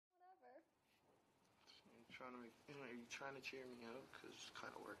trying to make, are you trying to cheer me up? Because it's kind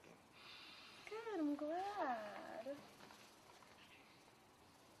of working. Good, I'm glad.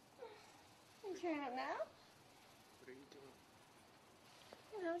 You cheering up now? What are you doing?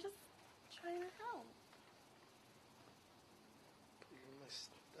 You know, just trying to help. You're my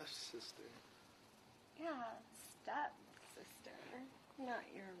stepsister. Yeah, step-sister. Not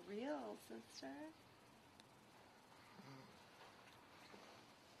your real sister.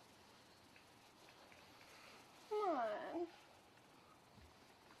 Come on.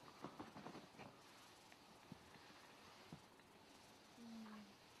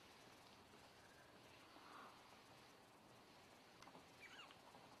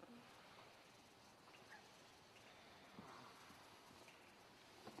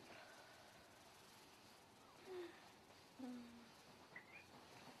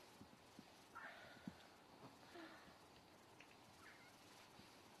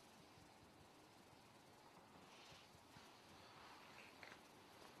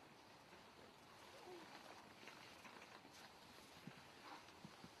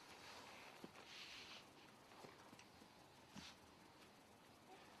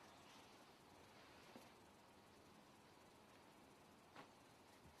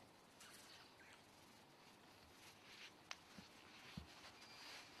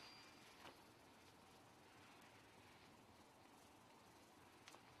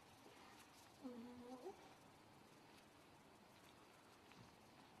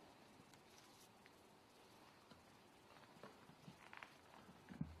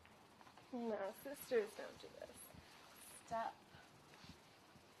 No, sisters don't do this. Step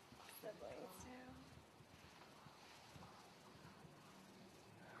siblings do.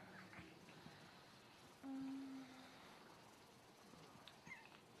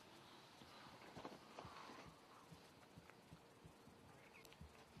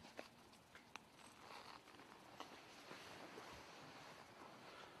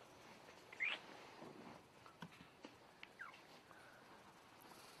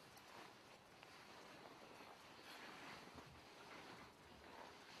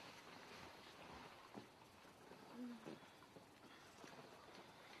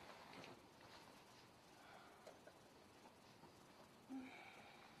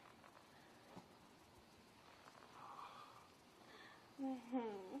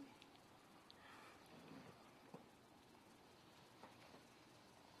 Mm-hmm.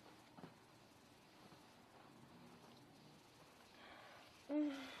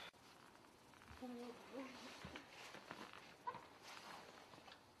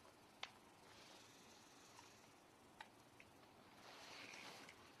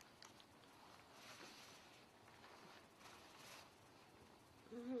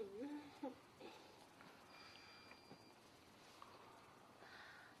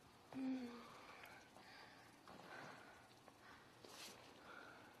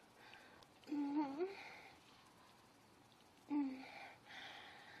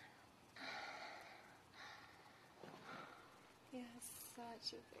 You have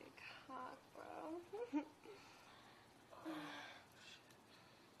such a big cock, bro.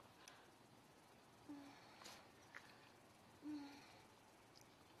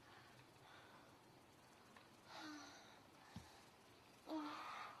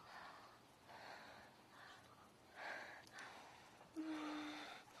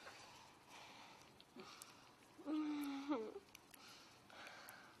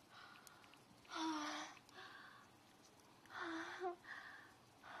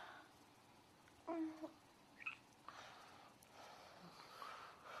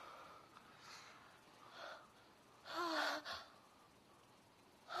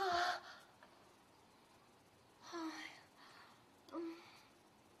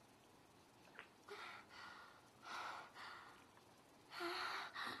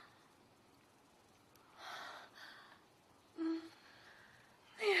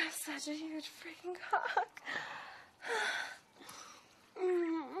 You have such a huge freaking cock.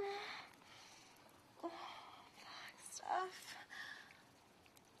 Fuck stuff.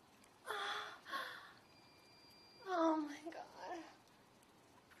 Oh my god.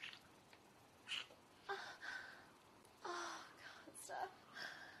 Oh god, stuff.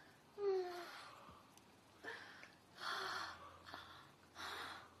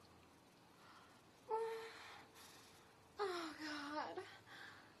 Oh god.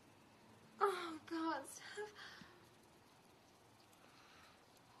 Oh god, stuff.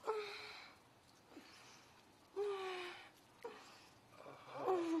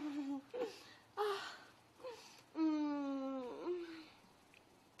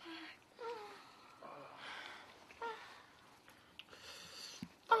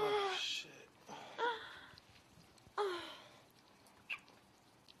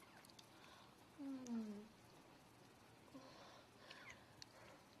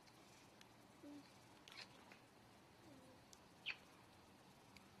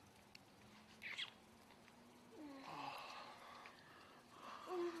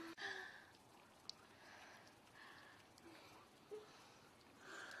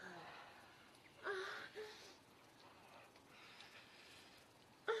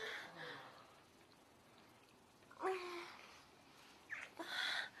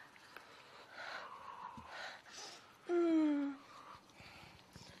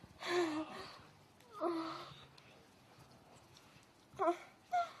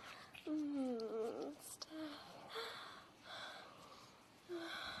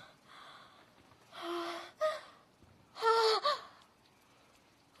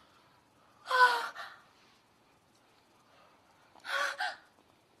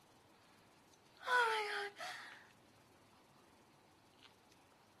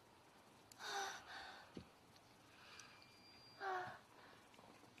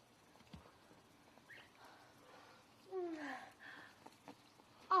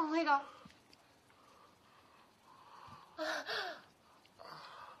 you go.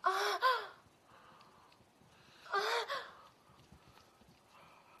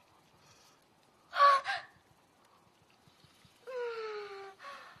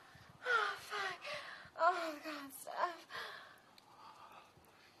 Oh, God, stop.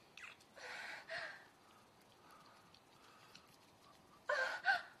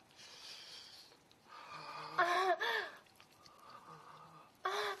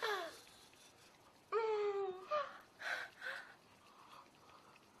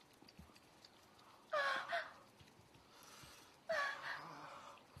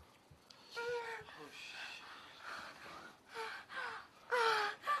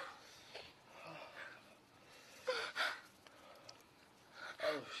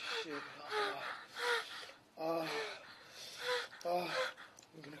 Oh shit.